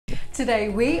Today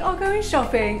we are going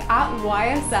shopping at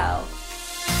YSL.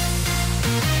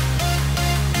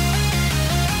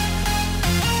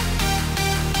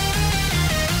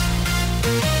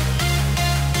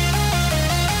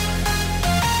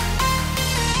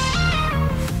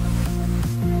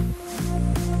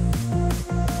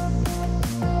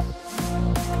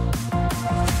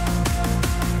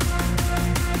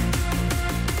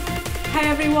 Hey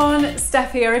everyone,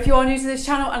 Steph here. If you are new to this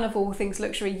channel and of all things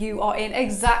luxury, you are in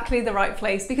exactly the right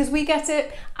place because we get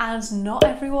it and not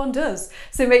everyone does.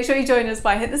 So make sure you join us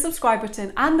by hitting the subscribe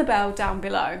button and the bell down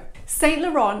below. Saint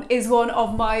Laurent is one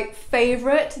of my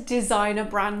favorite designer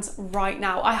brands right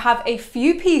now. I have a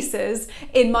few pieces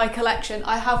in my collection.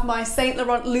 I have my Saint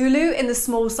Laurent LouLou in the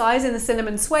small size in the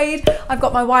cinnamon suede. I've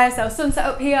got my YSL Sunset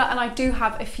up here, and I do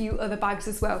have a few other bags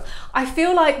as well. I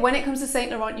feel like when it comes to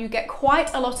Saint Laurent, you get quite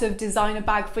a lot of designer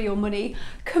bag for your money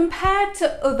compared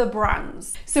to other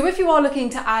brands. So if you are looking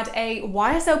to add a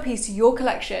YSL piece to your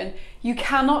collection, you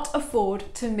cannot afford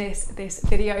to miss this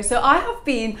video. So I have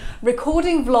been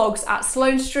recording vlogs at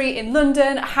Sloane Street in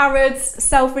London, Harrods,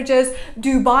 Selfridges,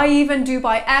 Dubai even,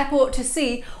 Dubai Airport, to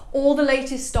see all the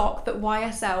latest stock that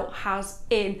YSL has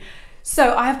in.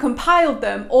 So I have compiled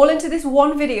them all into this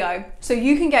one video so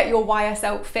you can get your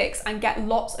YSL fix and get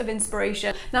lots of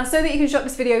inspiration. Now, so that you can shop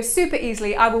this video super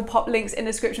easily, I will pop links in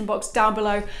the description box down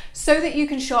below so that you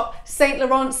can shop Saint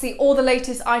Laurent, see all the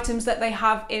latest items that they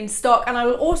have in stock, and I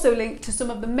will also link to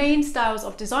some of the main styles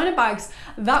of designer bags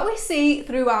that we see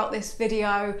throughout this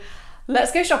video.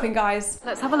 Let's go shopping, guys.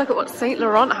 Let's have a look at what Saint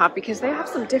Laurent have, because they have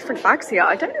some different bags here.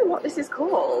 I don't know what this is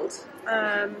called.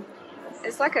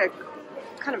 It's like a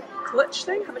kind of clutch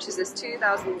thing. How much is this?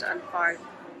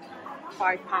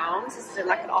 £2,005. This is in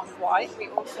like an off-white. We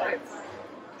also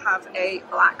have a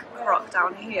black croc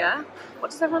down here.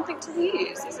 What does everyone think to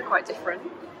these? These are quite different.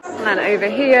 And then over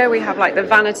here we have like the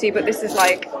vanity, but this is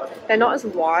like, they're not as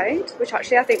wide, which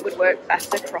actually I think would work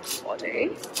better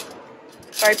crossbody.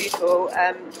 Very beautiful.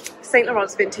 Saint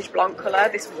Laurent's vintage blanc colour.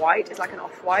 This white is like an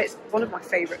off-white. It's one of my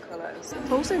favourite colours.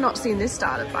 I've also not seen this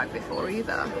style of bag before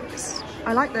either.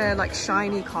 I like the like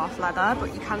shiny calf leather,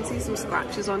 but you can see some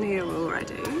scratches on here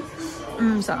already.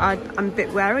 So I'm a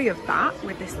bit wary of that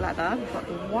with this leather. We've got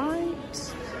the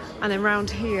white. And then around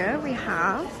here we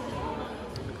have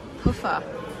puffer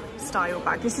style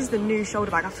bag. This is the new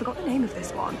shoulder bag. I forgot the name of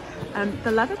this one.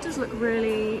 The leather does look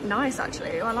really nice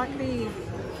actually. I like the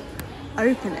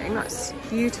opening. That's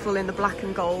beautiful in the black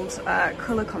and gold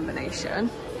colour combination.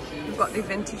 We've got the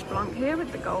vintage blanc here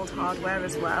with the gold hardware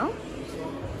as well.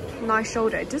 Nice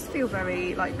shoulder. It does feel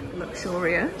very like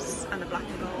luxurious, and the black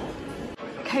and gold.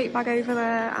 Kate bag over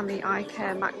there, and the eye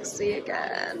care maxi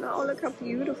again. Oh, look how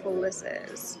beautiful this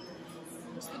is.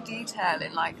 Just the detail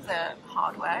in like the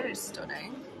hardware is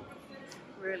stunning.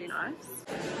 Really nice.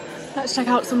 Let's check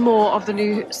out some more of the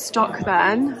new stock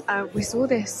then. We saw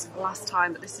this last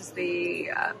time, but this is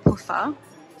the puffer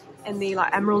in the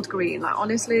like emerald green. Like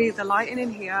honestly, the lighting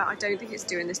in here, I don't think it's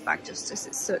doing this bag justice.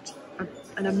 It's such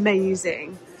an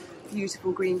amazing,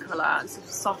 beautiful green colour and some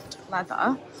soft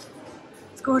leather.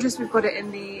 It's gorgeous. We've got it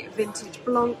in the vintage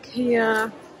blanc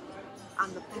here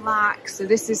and the black. So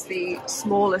this is the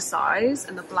smaller size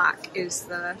and the black is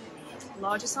the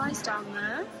larger size down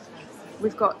there.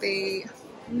 We've got the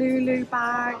LouLou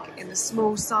bag in the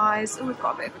small size. Oh, we've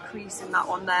got a bit of a crease in that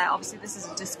one there. Obviously this is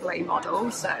a display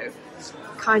model, so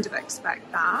kind of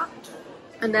expect that.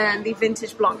 And then the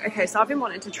vintage blanc. Okay, so I've been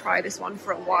wanting to try this one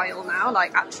for a while now,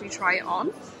 like actually try it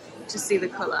on to see the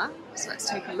colour. So let's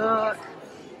take a look.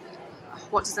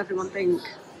 What does everyone think?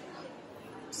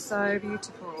 So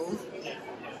beautiful.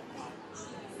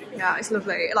 Yeah, it's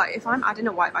lovely. Like if I'm adding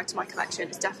a white bag to my collection,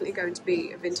 it's definitely going to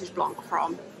be a vintage blanc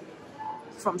from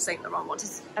Saint Laurent. What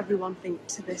does everyone think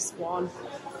to this one?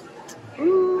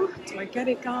 Ooh, do I get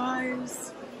it,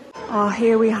 guys? Oh,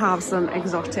 here we have some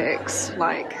exotics.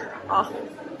 Like, oh,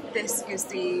 this is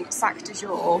the sac de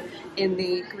jour in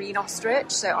the green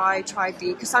ostrich. So I tried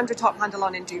the Cassandra top handle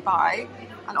on in Dubai,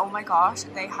 and oh my gosh,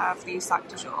 they have the sac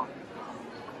de jour.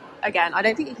 Again, I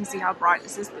don't think you can see how bright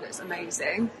this is, but it's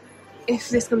amazing. If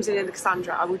this comes in the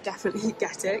Cassandra, I would definitely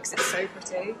get it because it's so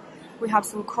pretty. We have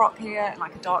some croc here in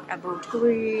like a dark emerald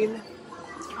green.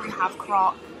 We have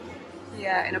croc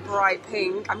here in a bright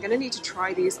pink. I'm going to need to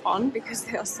try these on because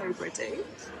they are so pretty.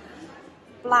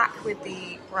 Black with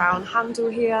the brown handle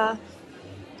here.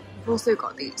 We've also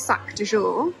got the sac de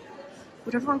jour.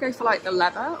 Would everyone go for like the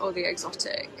leather or the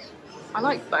exotic? I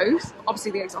like both.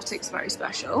 Obviously the exotic's very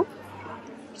special.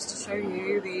 Just to show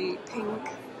you the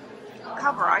pink. Look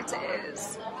how bright it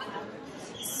is.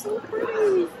 So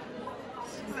pretty.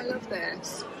 I love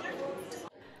this.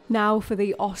 Now for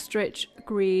the ostrich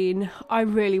green. I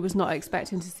really was not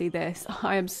expecting to see this.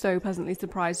 I am so pleasantly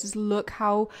surprised. Just look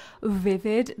how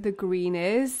vivid the green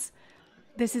is.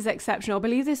 This is exceptional. I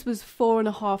believe this was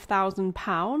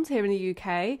 £4,500 here in the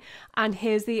UK. And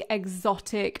here's the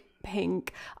exotic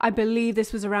pink. I believe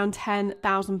this was around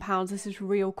 £10,000. This is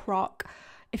real croc.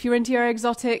 If you're into your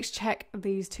exotics, check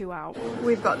these two out.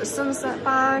 We've got the sunset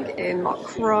bag in mock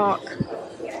croc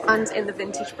and in the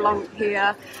vintage blanc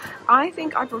here. I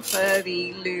think I prefer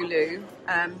the LouLou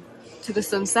to the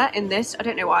sunset in this. I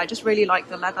don't know why, I just really like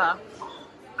the leather.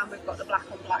 And we've got the black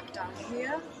on black down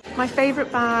here. My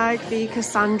favourite bag, the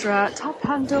Cassandra top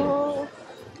handle.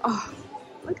 Oh,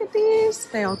 look at these.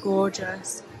 They are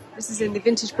gorgeous. This is in the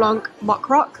vintage blanc mock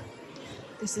croc.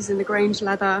 This is in the Grange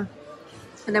leather.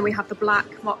 And then we have the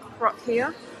black mock croc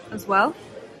here as well.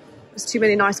 There's too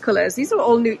many nice colours. These are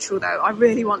all neutral though. I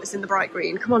really want this in the bright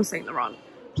green. Come on, Saint Laurent,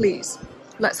 please.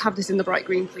 Let's have this in the bright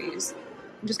green, please.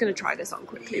 I'm just going to try this on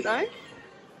quickly though.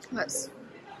 Let's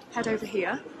head over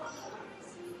here.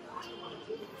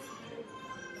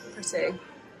 Pretty.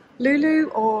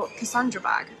 LouLou or Cassandra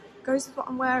bag. Goes with what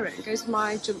I'm wearing. Goes with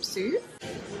my jumpsuit.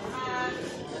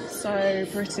 So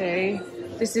pretty.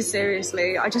 This is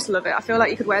seriously, I just love it. I feel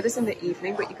like you could wear this in the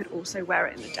evening, but you could also wear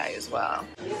it in the day as well.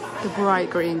 The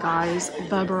bright green, guys.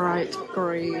 The bright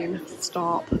green.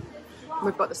 Stop.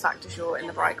 We've got the sac de jour in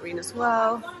the bright green as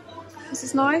well. This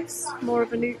is nice. More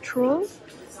of a neutral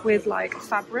with like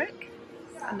fabric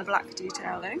and the black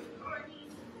detailing.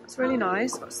 It's really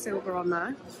nice. Got silver on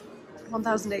there.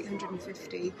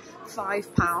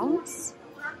 £1,855.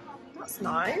 That's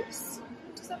nice.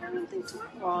 What does everyone think to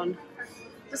that one?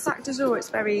 The sac de jour, it's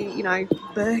very, you know,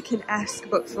 Birkin-esque,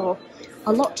 but for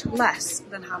a lot less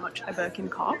than how much a Birkin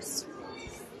costs.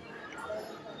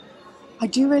 I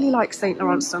do really like Saint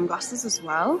Laurent sunglasses as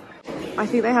well. I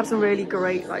think they have some really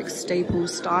great, like, staple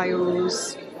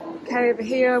styles. Okay, over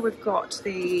here we've got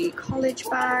the college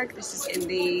bag. This is in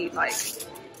the, like,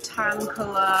 tan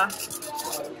colour,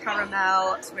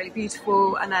 caramel. It's really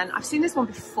beautiful. And then I've seen this one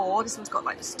before. This one's got,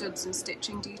 like, the studs and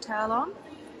stitching detail on.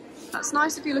 That's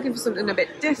nice if you're looking for something a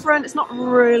bit different. It's not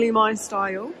really my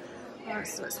style.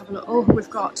 So let's have a look. Oh, we've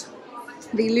got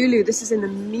the LouLou. This is in the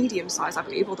medium size, I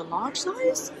believe, or the large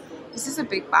size. This is a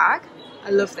big bag.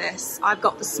 I love this. I've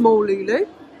got the small LouLou,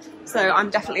 so I'm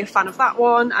definitely a fan of that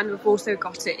one. And we've also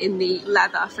got it in the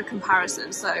leather for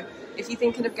comparison. So if you're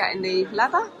thinking of getting the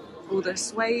leather or the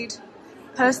suede,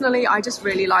 personally, I just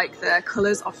really like the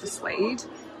colours of the suede.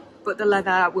 But the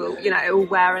leather will, you know, it will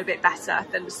wear a bit better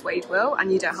than the suede will,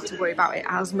 and you don't have to worry about it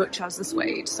as much as the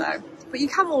suede. So, but you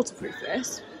can waterproof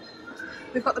this.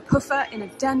 We've got the puffer in a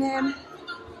denim.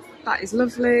 That is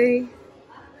lovely.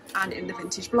 And in the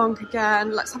vintage blanc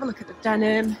again. Let's have a look at the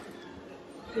denim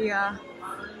here.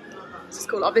 This is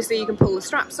cool. Obviously, you can pull the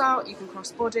straps out. You can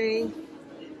cross body.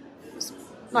 It's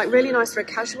like really nice for a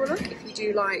casual look if you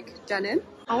do like denim.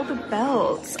 Oh, the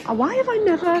belts. Why have I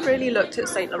never really looked at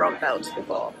Saint Laurent belts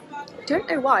before? Don't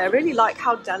know why. I really like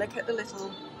how delicate the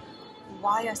little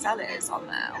YSL is on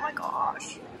there. Oh my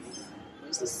gosh.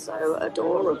 This is so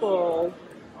adorable.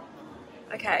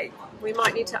 Okay, we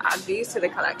might need to add these to the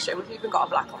collection. We've even got a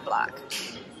black on black.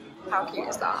 How cute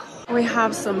is that? We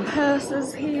have some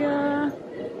purses here.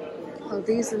 Oh,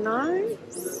 these are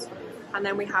nice. And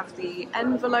then we have the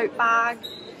envelope bag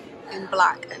in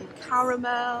black and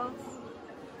caramel.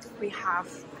 We have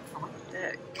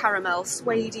the caramel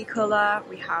suede colour.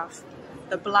 We have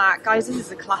the black. Guys, this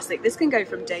is a classic. This can go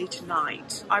from day to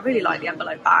night. I really like the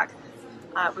envelope bag.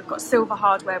 We've got silver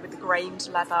hardware with the grained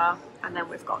leather, and then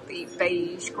we've got the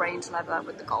beige grained leather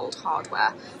with the gold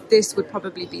hardware. This would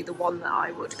probably be the one that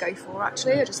I would go for,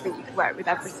 actually. I just think you could wear it with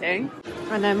everything.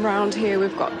 And then round here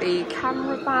we've got the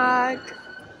camera bag.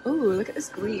 Ooh, look at this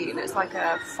green. It's like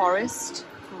a forest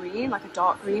green, like a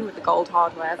dark green with the gold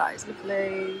hardware. That is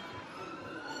lovely.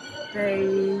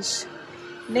 Beige.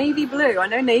 Navy blue. I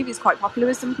know navy is quite popular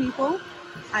with some people.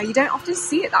 You don't often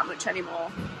see it that much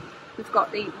anymore. We've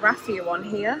got the raffia one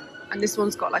here, and this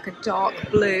one's got like a dark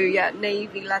blue, yeah,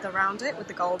 navy leather around it with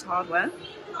the gold hardware.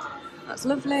 That's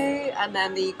lovely. And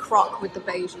then the croc with the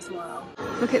beige as well.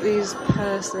 Look at these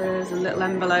purses and little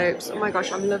envelopes. Oh my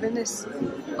gosh, I'm loving this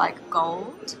like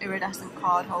gold iridescent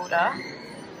card holder.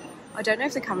 I don't know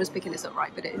if the camera's picking this up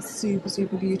right, but it is super,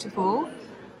 super beautiful.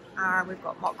 We've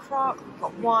got mock croc, we've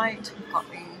got white, we've got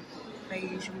the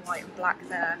beige and white and black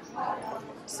there.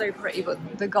 So pretty, but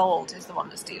the gold is the one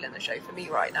that's stealing the show for me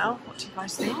right now. What do you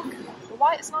guys think? The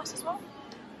white is nice as well.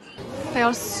 They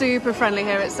are super friendly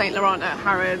here at Saint Laurent at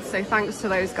Harrods, so thanks to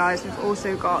those guys. We've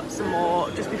also got some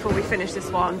more, just before we finish this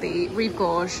one, the Rive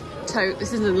Gorge tote.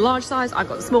 This isn't a large size, I've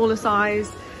got the smaller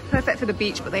size. perfect for the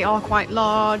beach, but they are quite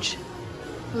large.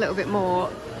 A little bit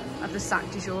more of the sac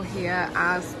de jour here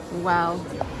as well.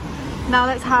 Now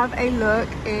let's have a look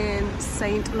in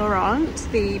Saint Laurent.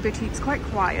 The boutique's quite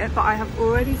quiet, but I have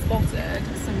already spotted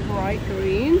some bright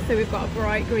green. So we've got a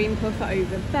bright green puffer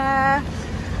over there.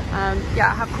 Yeah,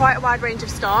 I have quite a wide range of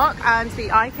stock, and the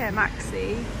IKEA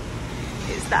Maxi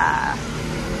is there.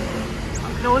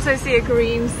 I can also see a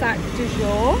green sac de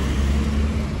jour.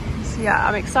 So yeah,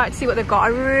 I'm excited to see what they've got. I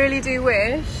really do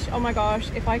wish, oh my gosh,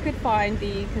 if I could find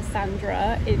the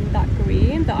Cassandra in that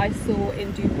green that I saw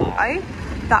in Dubai,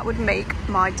 that would make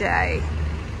my day.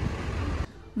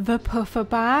 The puffer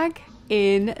bag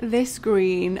in this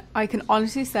green, I can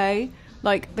honestly say,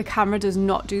 like, the camera does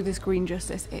not do this green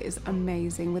justice. It is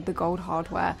amazing with the gold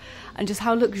hardware and just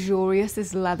how luxurious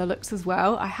this leather looks as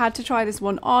well. I had to try this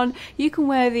one on. You can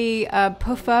wear the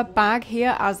puffer bag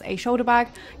here as a shoulder bag.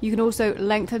 You can also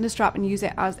lengthen the strap and use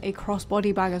it as a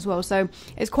crossbody bag as well. So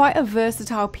it's quite a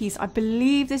versatile piece. I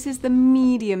believe this is the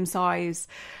medium size.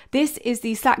 This is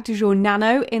the Sac de Jour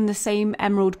Nano in the same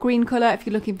emerald green colour if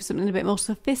you're looking for something a bit more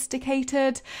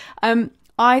sophisticated.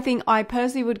 I think I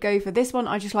personally would go for this one.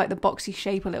 I just like the boxy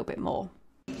shape a little bit more.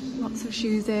 Lots of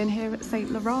shoes in here at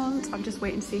Saint Laurent. I'm just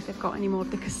waiting to see if they've got any more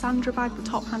of the Cassandra bag, the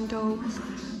top handle.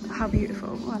 How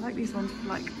beautiful. Oh, I like these ones with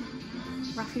like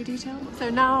raffia detail.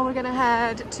 So now we're gonna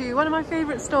head to one of my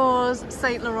favorite stores,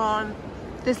 Saint Laurent.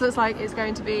 This looks like it's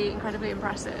going to be incredibly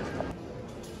impressive.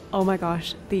 Oh my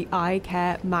gosh, the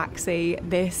IKEA Maxi.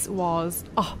 This was,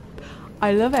 oh,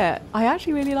 I love it. I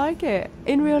actually really like it.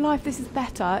 In real life, this is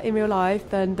better in real life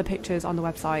than the pictures on the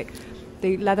website.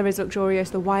 The leather is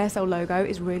luxurious. The YSL logo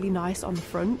is really nice on the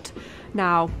front.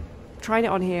 Now, trying it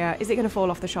on here, is it going to fall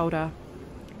off the shoulder?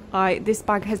 This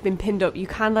bag has been pinned up. You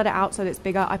can let it out so that it's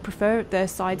bigger. I prefer the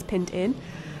sides pinned in.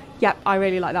 Yep, I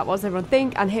really like that. What does everyone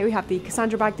think? And here we have the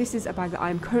Cassandra bag. This is a bag that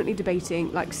I'm currently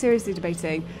debating, like seriously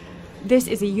debating. This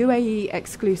is a UAE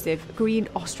exclusive green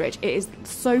ostrich. It is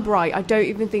so bright. I don't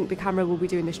even think the camera will be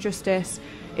doing this justice.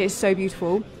 It is so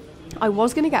beautiful. I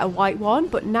was going to get a white one,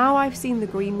 but now I've seen the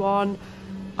green one,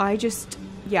 I just,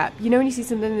 yeah, you know when you see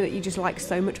something that you just like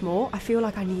so much more? I feel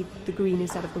like I need the green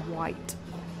instead of the white.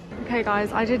 Okay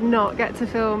guys, I did not get to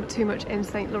film too much in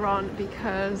Saint Laurent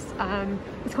because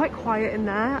it's quite quiet in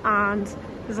there and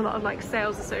there's a lot of like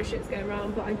sales associates going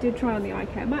around, but I did try on the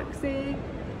IKEA Maxi.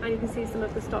 And you can see some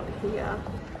of the stock here.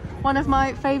 One of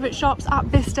my favourite shops at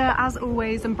Bicester, as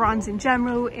always, and brands in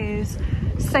general, is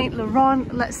Saint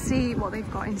Laurent. Let's see what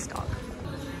they've got in stock.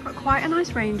 Got quite a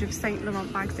nice range of Saint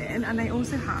Laurent bags in, and they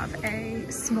also have a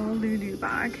small LouLou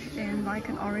bag in like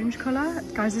an orange colour.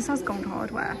 Guys, this has gold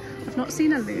hardware. I've not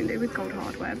seen a LouLou with gold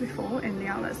hardware before in the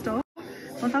outlet store.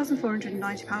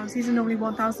 £1,490. These are normally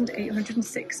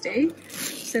 £1,860.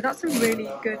 So that's a really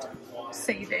good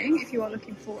saving if you are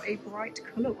looking for a bright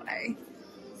colourway.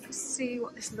 Let's see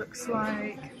what this looks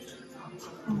like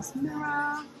in this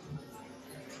mirror.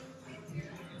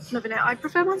 Loving it. I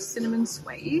prefer my cinnamon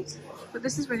suede, but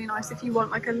this is really nice if you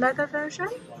want like a leather version.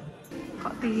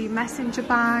 Got the messenger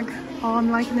bag. Oh,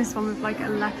 I'm liking this one with like a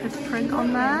leopard print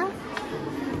on there.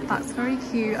 That's very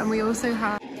cute. And we also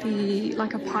have the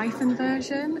like a python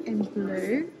version in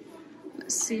blue.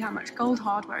 Let's see how much gold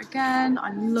hardware again.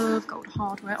 I love gold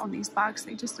hardware on these bags.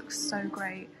 They just look so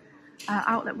great.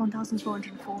 Outlet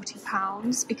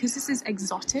 £1,440. Because this is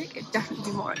exotic, it'd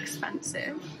definitely be more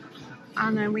expensive.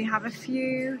 And then we have a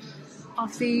few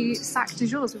of the sac de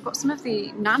jours. We've got some of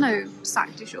the nano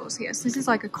sac de jours here. So this is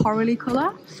like a corally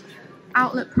colour.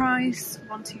 Outlet price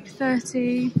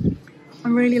 £1,230.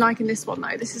 I'm really liking this one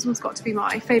though. This one's got to be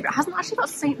my favourite. It hasn't actually got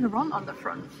Saint Laurent on the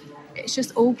front. It's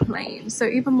just all plain, so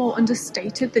even more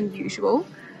understated than usual.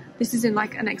 This is in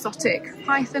like an exotic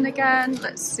python again.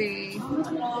 Let's see.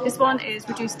 This one is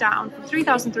reduced down from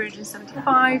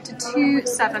 3,375 to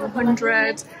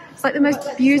 2,700. It's like the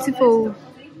most beautiful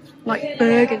like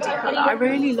burgundy colour. I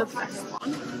really love this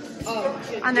one.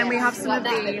 And then we have some of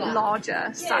the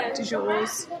larger sac de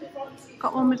jours.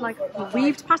 Got one with like a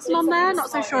weaved pattern on there, not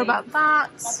so sure about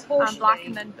that. And black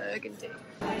and then burgundy.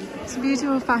 It's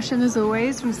beautiful fashion as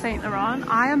always from Saint Laurent.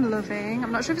 I am loving,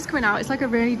 I'm not sure if it's coming out, it's like a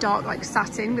really dark like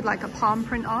satin with like a palm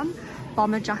print on,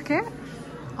 bomber jacket.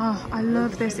 Oh, I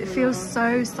love this. It feels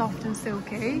so soft and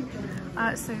silky.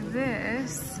 So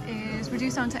this is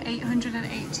reduced down to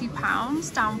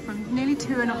 £880, down from nearly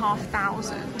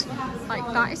 2,500. Like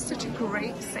that is such a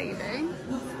great saving.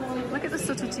 Look at the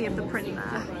subtlety of the print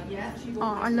there.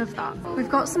 Oh, I love that. We've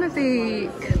got some of the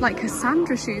like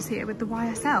Cassandra shoes here with the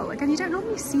YSL. Again, you don't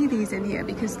normally see these in here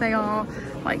because they are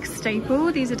like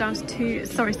staple. These are down to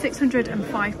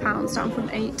 £605, down from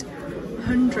 £800.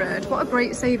 100. What a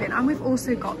great saving. And we've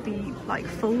also got the like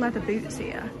full leather boots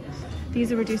here.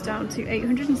 These are reduced down to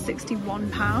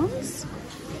 £861.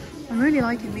 I'm really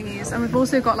liking these. And we've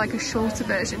also got like a shorter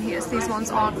version here. So these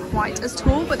ones aren't quite as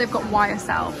tall, but they've got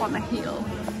YSL on the heel.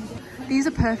 These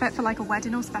are perfect for like a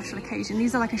wedding or special occasion.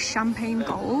 These are like a champagne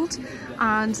gold.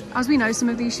 And as we know, some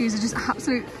of these shoes are just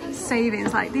absolute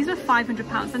savings. Like these are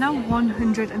 £500, they're now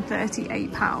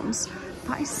 £138.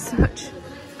 That is such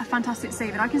a fantastic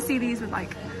saving. I can see these with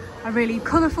like a really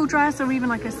colourful dress or even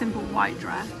like a simple white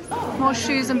dress. More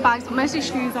shoes and bags, but mostly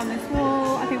shoes on this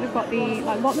wall. I think we've got the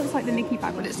like what looks like the Nikki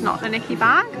bag, but it's not the Nikki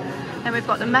bag. Then we've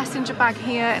got the messenger bag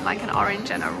here in like an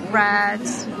orange and a red.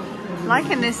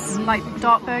 Liking this like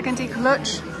dark burgundy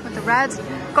clutch with the red.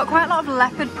 Got quite a lot of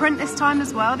leopard print this time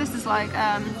as well. This is like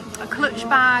a clutch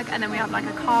bag, and then we have like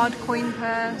a card coin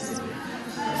purse,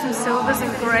 some silvers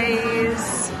and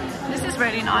greys. This is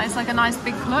really nice, like a nice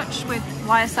big clutch with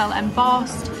YSL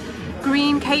embossed.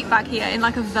 Green cape bag here in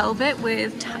like a velvet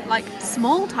with like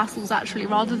small tassels actually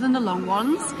rather than the long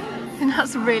ones. I think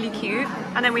that's really cute.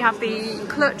 And then we have the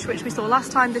clutch which we saw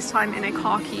last time, this time in a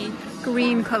khaki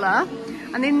green colour.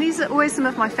 And then these are always some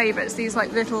of my favourites, these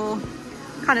like little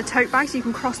kind of tote bags, you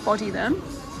can crossbody them.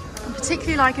 I'm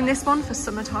particularly liking this one for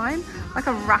summertime, like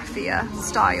a raffia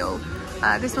style.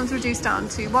 This one's reduced down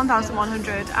to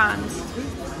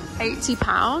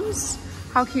 £1,180.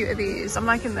 How cute are these? I'm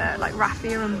liking the like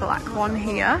raffia and black one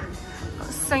here.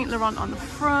 Got Saint Laurent on the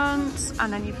front,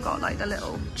 and then you've got like the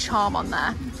little charm on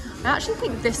there. I actually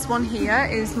think this one here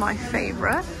is my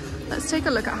favourite. Let's take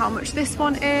a look at how much this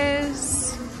one is.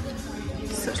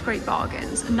 Such great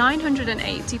bargains.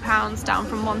 £980 down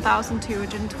from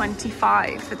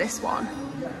 £1,225 for this one.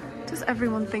 What does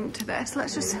everyone think to this?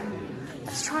 Let's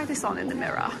try this on in the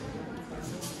mirror,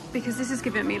 because this is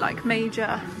giving me like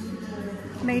major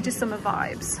summer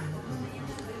vibes.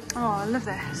 Oh, I love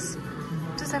this.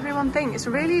 What does everyone think? It's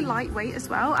really lightweight as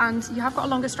well, and you have got a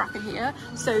longer strap in here,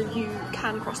 so you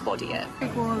can crossbody it.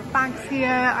 Big wall of bags here,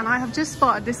 and I have just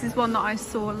spotted this is one that I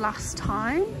saw last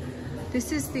time.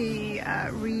 This is the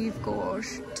Rive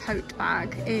Gorge tote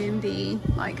bag in the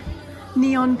like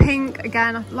neon pink.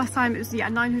 Again, last time it was, yeah,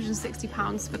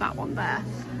 £960 for that one there.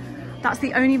 That's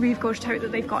the only Rive Gorge tote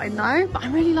that they've got in though, but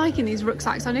I'm really liking these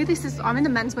rucksacks. I know I'm in the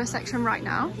menswear section right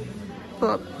now,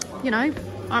 but you know,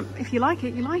 if you like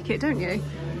it, don't you?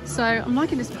 So I'm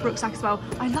liking this rucksack as well.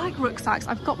 I like rucksacks.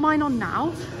 I've got mine on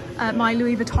now, my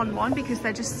Louis Vuitton one, because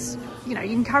they're just, you know,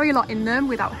 you can carry a lot in them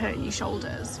without hurting your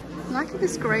shoulders. I'm liking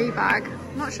this grey bag.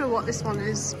 I'm not sure what this one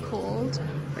is called.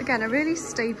 Again, a really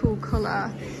staple colour,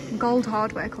 gold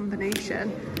hardware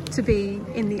combination to be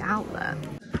in the outlet.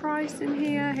 Price in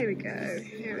here, here we go.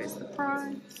 Here is the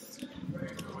price.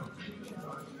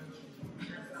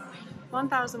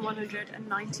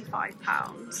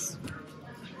 £1,195.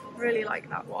 Really like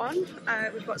that one.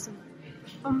 We've got some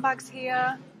bum bags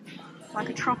here, like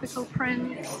a tropical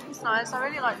print. It's nice. I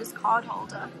really like this card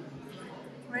holder.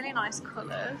 Really nice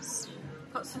colours.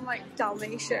 Got some like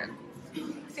Dalmatian.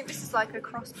 I think this is like a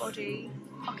crossbody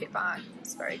pocket bag.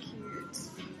 It's very cute.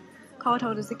 Card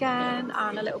holders again,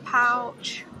 and a little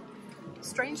pouch.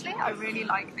 Strangely, I really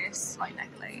like this like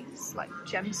necklace, like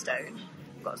gemstone.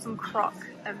 Got some croc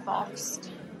embossed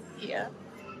here.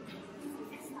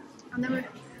 And then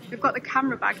we've got the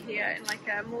camera bag here in like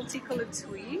a multicoloured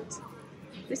tweed.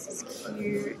 This is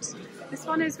cute. This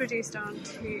one is reduced down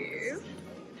to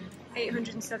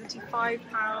 £875,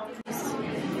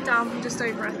 down from just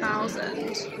over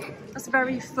 1,000. That's a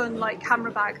very fun like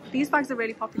camera bag. These bags are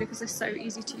really popular because they're so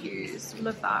easy to use.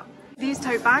 Love that. These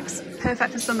tote bags,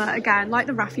 perfect for summer again, like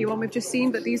the raffia one we've just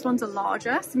seen, but these ones are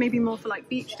larger, so maybe more for like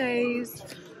beach days.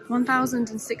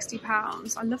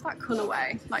 £1,060. I love that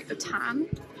colourway, like the tan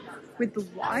with the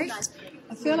white.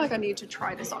 I feel like I need to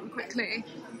try this on quickly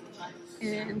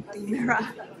in the mirror.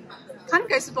 Kind of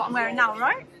goes with what I'm wearing now,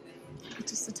 right?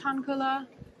 Just a tan colour.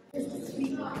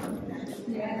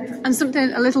 And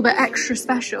something a little bit extra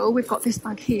special, we've got this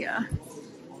bag here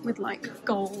with like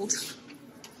gold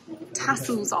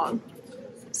tassels on,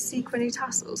 sequiny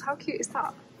tassels. How cute is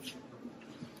that?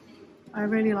 I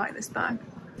really like this bag.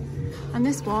 And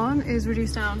this one is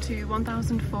reduced down to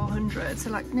 1,400, so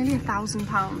like nearly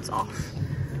 £1,000 off.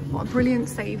 What a brilliant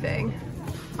saving.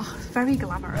 Oh, very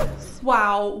glamorous.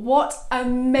 Wow, what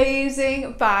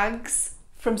amazing bags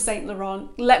from Saint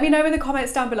Laurent. Let me know in the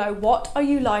comments down below, what are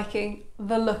you liking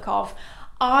the look of?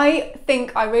 I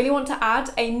think I really want to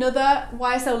add another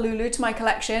YSL LouLou to my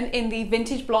collection in the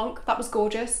vintage blanc. That was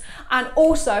gorgeous. And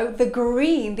also the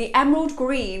green, the emerald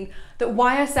green that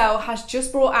YSL has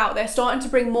just brought out. They're starting to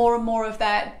bring more and more of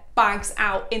their bags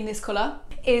out in this colour.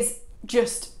 Is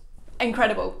just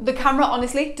incredible. The camera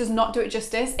honestly does not do it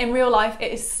justice. In real life,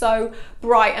 it is so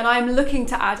bright, and I'm looking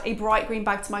to add a bright green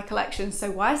bag to my collection,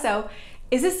 so YSL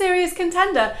is a serious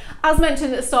contender. As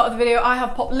mentioned at the start of the video, I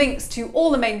have popped links to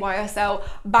all the main YSL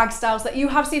bag styles that you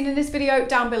have seen in this video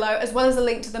down below, as well as a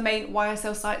link to the main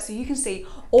YSL site so you can see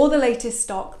all the latest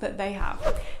stock that they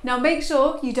have. Now make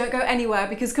sure you don't go anywhere,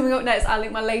 because coming up next, I'll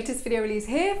link my latest video release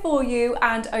here for you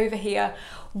and over here.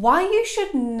 Why you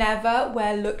should never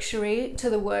wear luxury to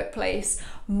the workplace.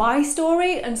 My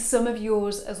story and some of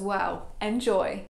yours as well. Enjoy.